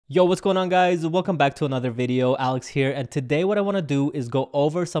Yo, what's going on, guys? Welcome back to another video. Alex here, and today what I want to do is go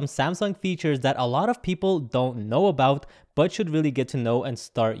over some Samsung features that a lot of people don't know about but should really get to know and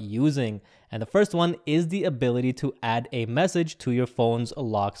start using. And the first one is the ability to add a message to your phone's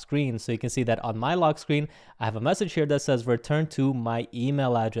lock screen. So you can see that on my lock screen, I have a message here that says return to my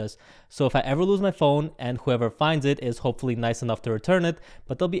email address. So if I ever lose my phone, and whoever finds it is hopefully nice enough to return it,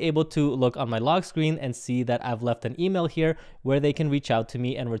 but they'll be able to look on my lock screen and see that I've left an email here where they can reach out to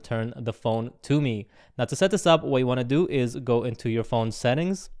me and return the phone to me. Now, to set this up, what you want to do is go into your phone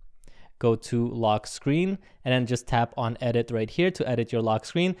settings, go to lock screen, and then just tap on edit right here to edit your lock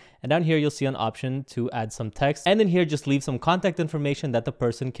screen. And down here, you'll see an option to add some text. And in here, just leave some contact information that the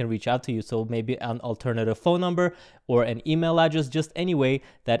person can reach out to you. So maybe an alternative phone number or an email address, just any way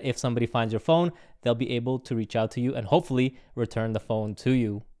that if somebody finds your phone, they'll be able to reach out to you and hopefully return the phone to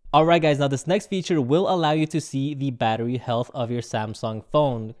you. Alright guys, now this next feature will allow you to see the battery health of your Samsung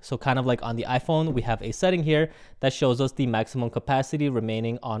phone. So kind of like on the iPhone, we have a setting here that shows us the maximum capacity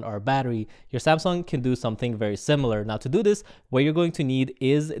remaining on our battery. Your Samsung can do something very similar. Now to do this, what you're going to need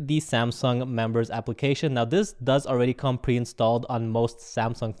is the Samsung Members application. Now this does already come pre-installed on most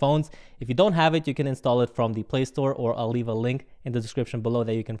Samsung phones. If you don't have it, you can install it from the Play Store, or I'll leave a link in the description below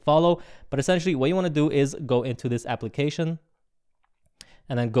that you can follow. But essentially what you want to do is go into this application,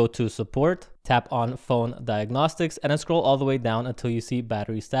 and then go to support, tap on phone diagnostics, and then scroll all the way down until you see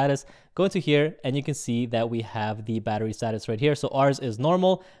battery status. Go into here and you can see that we have the battery status right here. So ours is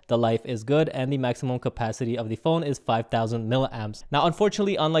normal, the life is good, and the maximum capacity of the phone is 5,000 milliamps. Now,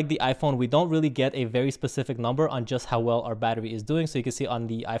 unfortunately, unlike the iPhone, we don't really get a very specific number on just how well our battery is doing. So you can see on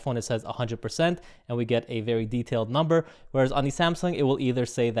the iPhone, it says 100%, and we get a very detailed number. Whereas on the Samsung, it will either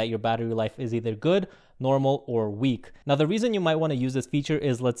say that your battery life is either good, normal, or weak. Now, the reason you might want to use this feature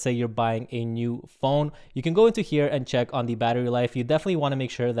is, let's say you're buying a new phone. You can go into here and check on the battery life. You definitely want to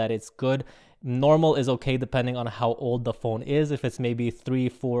make sure that it's good. Normal is okay depending on how old the phone is. If it's maybe 3,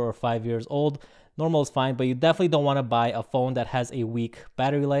 4, or 5 years old, normal is fine, but you definitely don't want to buy a phone that has a weak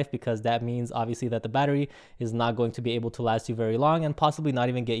battery life, because that means obviously that the battery is not going to be able to last you very long and possibly not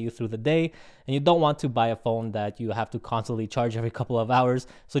even get you through the day. And you don't want to buy a phone that you have to constantly charge every couple of hours.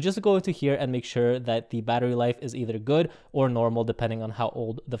 So just go into here and make sure that the battery life is either good or normal depending on how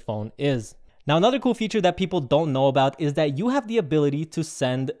old the phone is. Now, another cool feature that people don't know about is that you have the ability to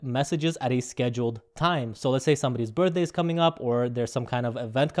send messages at a scheduled time. So let's say somebody's birthday is coming up, or there's some kind of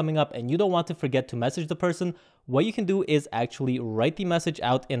event coming up and you don't want to forget to message the person. What you can do is actually write the message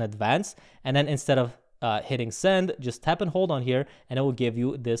out in advance, and then instead of hitting send, just tap and hold on here and it will give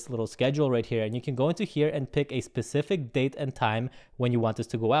you this little schedule right here. And you can go into here and pick a specific date and time when you want this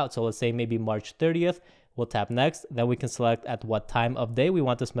to go out. So let's say maybe March 30th. We'll tap next, then we can select at what time of day we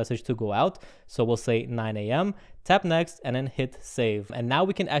want this message to go out. So we'll say 9 a.m., tap next, and then hit save. And now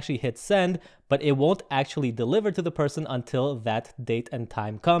we can actually hit send, but it won't actually deliver to the person until that date and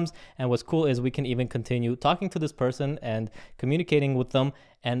time comes. And what's cool is we can even continue talking to this person and communicating with them,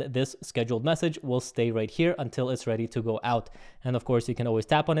 and this scheduled message will stay right here until it's ready to go out. And of course, you can always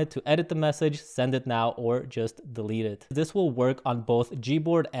tap on it to edit the message, send it now, or just delete it. This will work on both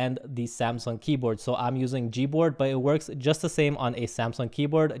Gboard and the Samsung keyboard. So I'm using Gboard, but it works just the same on a Samsung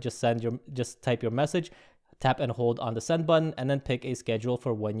keyboard. Just type your message, tap and hold on the send button, and then pick a schedule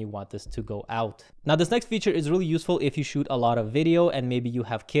for when you want this to go out. Now, this next feature is really useful if you shoot a lot of video and maybe you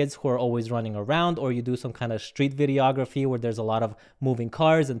have kids who are always running around, or you do some kind of street videography where there's a lot of moving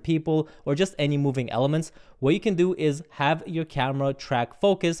cars and people, or just any moving elements. What you can do is have your camera track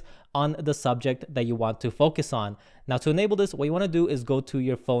focus on the subject that you want to focus on. Now, to enable this, what you want to do is go to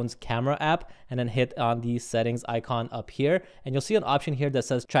your phone's camera app and then hit on the settings icon up here. And you'll see an option here that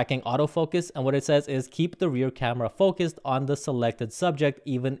says tracking autofocus. And what it says is keep the rear camera focused on the selected subject,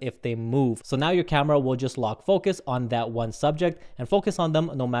 even if they move. So now your camera will just lock focus on that one subject and focus on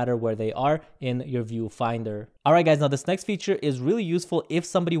them no matter where they are in your viewfinder. All right, guys, now this next feature is really useful if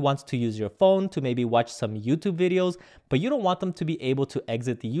somebody wants to use your phone to maybe watch some YouTube videos, but you don't want them to be able to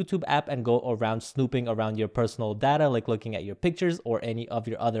exit the YouTube app and go around snooping around your personal data, like looking at your pictures or any of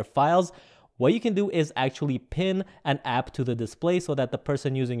your other files. What you can do is actually pin an app to the display so that the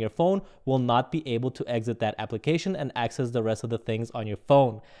person using your phone will not be able to exit that application and access the rest of the things on your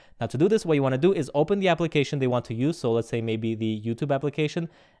phone. Now, to do this, what you want to do is open the application they want to use. So let's say maybe the YouTube application,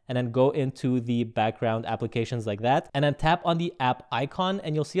 and then go into the background applications like that, and then tap on the app icon,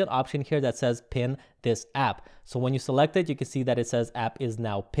 and you'll see an option here that says pin this app. So when you select it, you can see that it says app is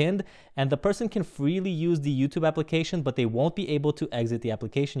now pinned, and the person can freely use the YouTube application, but they won't be able to exit the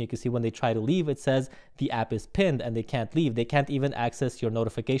application. You can see when they try to leave, it says the app is pinned and they can't leave. They can't even access your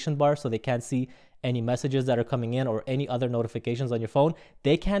notification bar, so they can't see any messages that are coming in or any other notifications on your phone.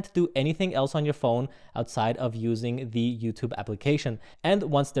 They can't do anything else on your phone outside of using the YouTube application. And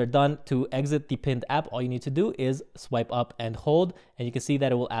once they're done, to exit the pinned app, all you need to do is swipe up and hold, and you can see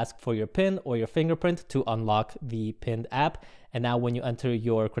that it will ask for your PIN or your fingerprint to unlock the pinned app. And now when you enter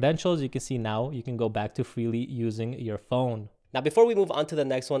your credentials, you can see now you can go back to freely using your phone. Now, before we move on to the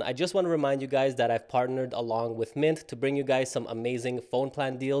next one, I just want to remind you guys that I've partnered along with Mint to bring you guys some amazing phone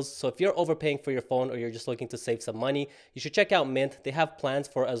plan deals. So if you're overpaying for your phone or you're just looking to save some money, you should check out Mint. They have plans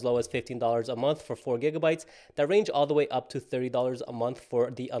for as low as $15 a month for 4 gigabytes that range all the way up to $30 a month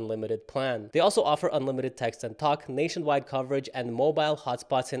for the unlimited plan. They also offer unlimited text and talk, nationwide coverage, and mobile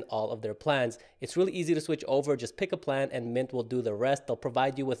hotspots in all of their plans. It's really easy to switch over. Just pick a plan and Mint will do the rest. They'll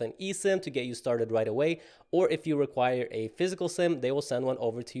provide you with an eSIM to get you started right away, or if you require a physical SIM, they will send one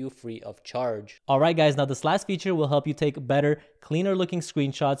over to you free of charge. All right, guys, now this last feature will help you take better, cleaner looking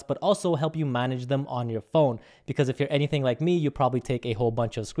screenshots, but also help you manage them on your phone. Because if you're anything like me, you probably take a whole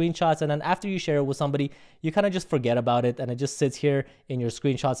bunch of screenshots, and then after you share it with somebody, you kind of just forget about it, and it just sits here in your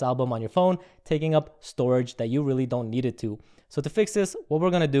screenshots album on your phone, taking up storage that you really don't need it to. So to fix this, what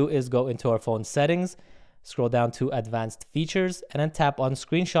we're gonna do is go into our phone settings, scroll down to advanced features, and then tap on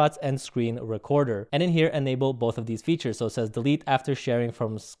screenshots and screen recorder. And in here, enable both of these features. So it says delete after sharing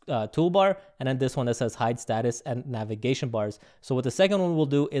from toolbar, and then this one that says hide status and navigation bars. So what the second one will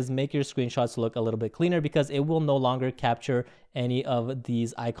do is make your screenshots look a little bit cleaner, because it will no longer capture any of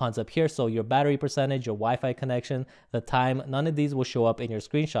these icons up here. So your battery percentage, your Wi-Fi connection, the time, none of these will show up in your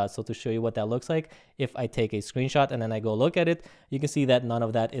screenshots. So to show you what that looks like, if I take a screenshot and then I go look at it, you can see that none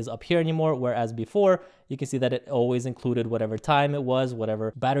of that is up here anymore. Whereas before, you can see that it always included whatever time it was,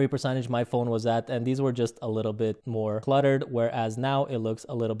 whatever battery percentage my phone was at, and these were just a little bit more cluttered, whereas now it looks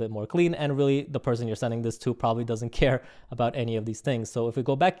a little bit more clean, and really the person you're sending this to probably doesn't care about any of these things. So if we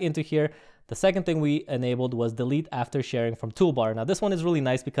go back into here, the second thing we enabled was delete after sharing from toolbar. Now this one is really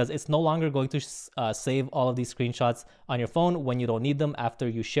nice because it's no longer going to save all of these screenshots on your phone when you don't need them after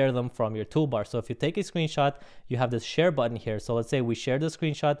you share them from your toolbar. So if you take a screenshot, you have this share button here. So let's say we share the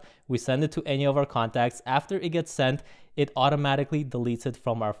screenshot, we send it to any of our contacts. After it gets sent, it automatically deletes it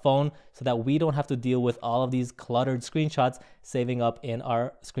from our phone so that we don't have to deal with all of these cluttered screenshots saving up in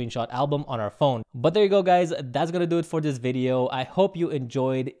our screenshot album on our phone. But there you go, guys. That's gonna do it for this video. I hope you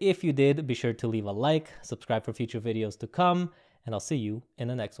enjoyed. If you did, be sure to leave a like, subscribe for future videos to come, and I'll see you in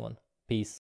the next one. Peace.